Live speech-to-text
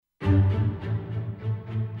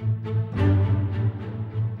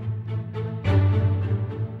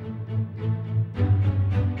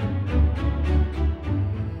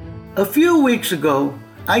A few weeks ago,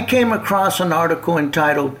 I came across an article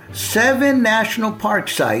entitled 7 National Park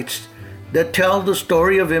Sites That Tell the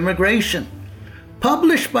Story of Immigration,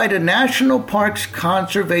 published by the National Parks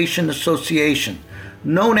Conservation Association,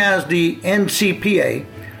 known as the NCPA,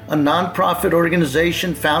 a nonprofit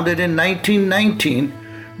organization founded in 1919.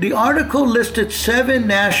 The article listed 7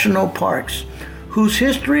 national parks whose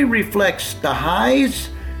history reflects the highs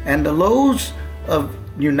and the lows of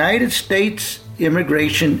United States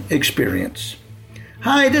immigration experience.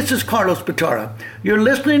 Hi, this is Carlos Pitara. You're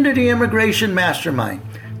listening to the Immigration Mastermind.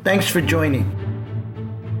 Thanks for joining.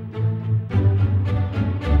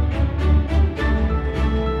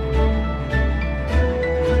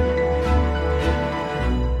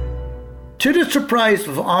 To the surprise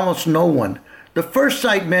of almost no one, the first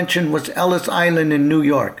site mentioned was Ellis Island in New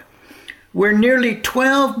York, where nearly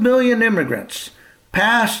 12 million immigrants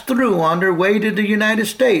passed through on their way to the United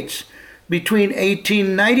States between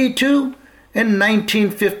 1892 and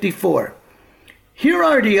 1954. Here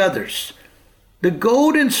are the others. The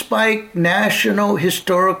Golden Spike National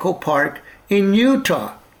Historical Park in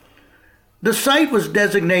Utah. The site was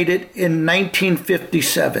designated in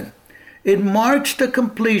 1957. It marks the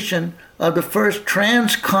completion of the first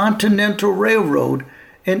transcontinental railroad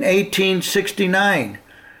in 1869.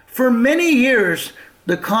 For many years,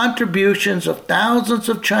 the contributions of thousands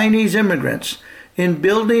of Chinese immigrants in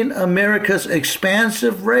building America's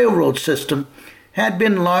expansive railroad system had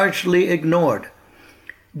been largely ignored.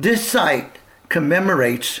 This site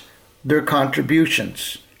commemorates their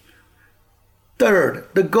contributions. Third,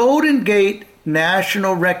 the Golden Gate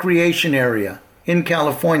National Recreation Area in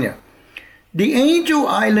California. The Angel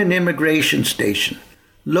Island Immigration Station,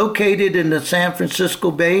 located in the San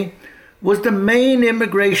Francisco Bay, was the main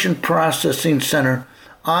immigration processing center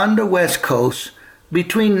on the West Coast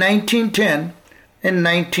between 1910 and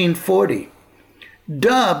 1940.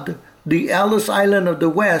 Dubbed the Ellis Island of the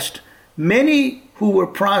West, many who were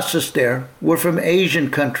processed there were from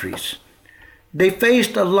Asian countries. They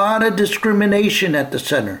faced a lot of discrimination at the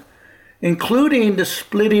center, including the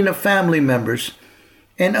splitting of family members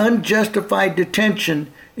and unjustified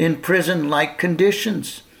detention in prison-like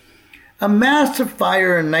conditions. A massive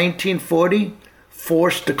fire in 1940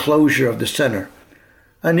 forced the closure of the center.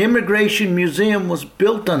 An immigration museum was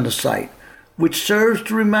built on the site, which serves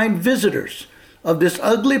to remind visitors of this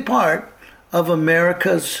ugly part of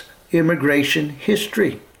America's immigration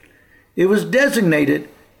history. It was designated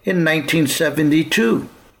in 1972.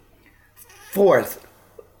 Fourth,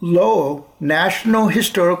 Lowell National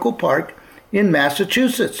Historical Park in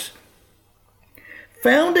Massachusetts.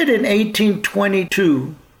 Founded in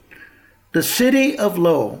 1822, the city of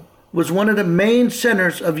Lowell was one of the main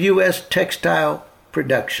centers of U.S. textile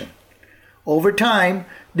production. Over time,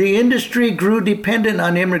 the industry grew dependent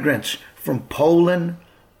on immigrants from Poland,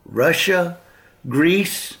 Russia,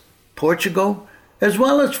 Greece, Portugal, as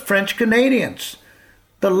well as French Canadians.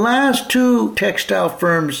 The last 2 textile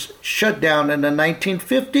firms shut down in the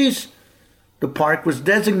 1950s. The park was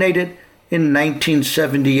designated in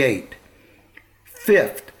 1978.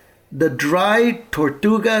 Fifth, the Dry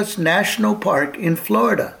Tortugas National Park in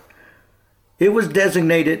Florida. It was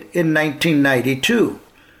designated in 1992.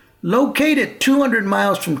 Located 200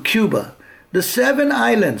 miles from Cuba, the 7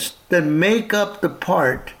 islands that make up the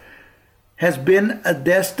park has been a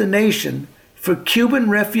destination for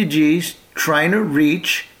Cuban refugees trying to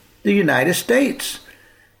reach the United States.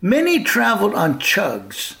 Many traveled on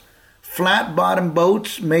chugs, flat-bottom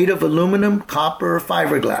boats made of aluminum, copper, or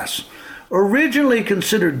fiberglass. Originally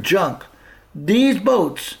considered junk, these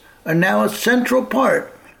boats are now a central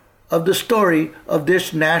part of the story of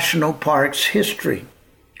this national park's history.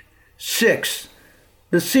 6.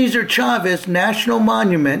 The Cesar Chavez National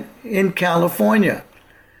Monument in California.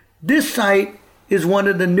 This site is one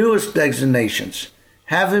of the newest designations,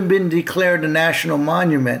 having been declared a national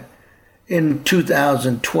monument in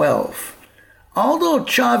 2012. Although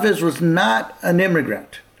Chavez was not an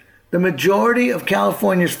immigrant, the majority of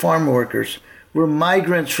California's farm workers were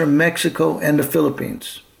migrants from Mexico and the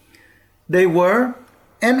Philippines. They were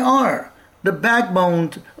and are the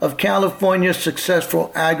backbone of California's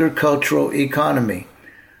successful agricultural economy.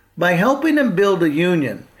 By helping them build a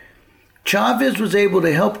union, Chavez was able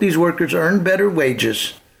to help these workers earn better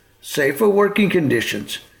wages, safer working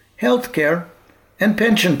conditions, health care, and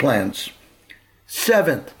pension plans.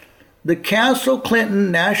 7th, the Castle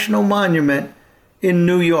Clinton National Monument in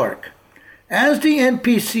New York. As the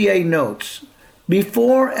NPCA notes,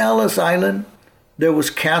 before Ellis Island, there was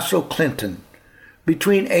Castle Clinton.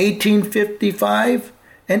 Between 1855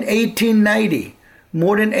 and 1890,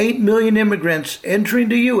 more than 8 million immigrants entering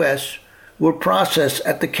the U.S. were processed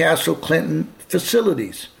at the Castle Clinton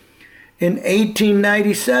facilities. In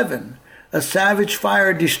 1897, a savage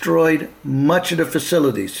fire destroyed much of the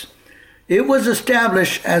facilities. It was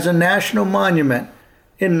established as a national monument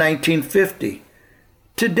in 1950.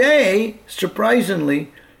 Today,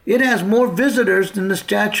 surprisingly, it has more visitors than the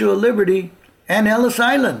Statue of Liberty and Ellis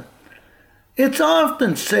Island. It's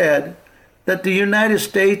often said that the United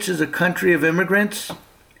States is a country of immigrants.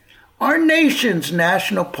 Our nation's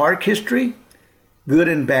national park history, good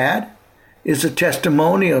and bad, is a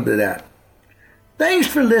testimonial to that. Thanks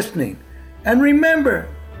for listening, and remember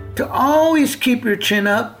to always keep your chin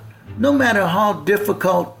up, no matter how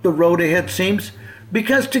difficult the road ahead seems,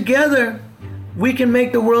 because together we can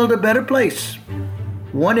make the world a better place,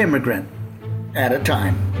 one immigrant at a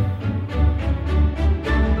time.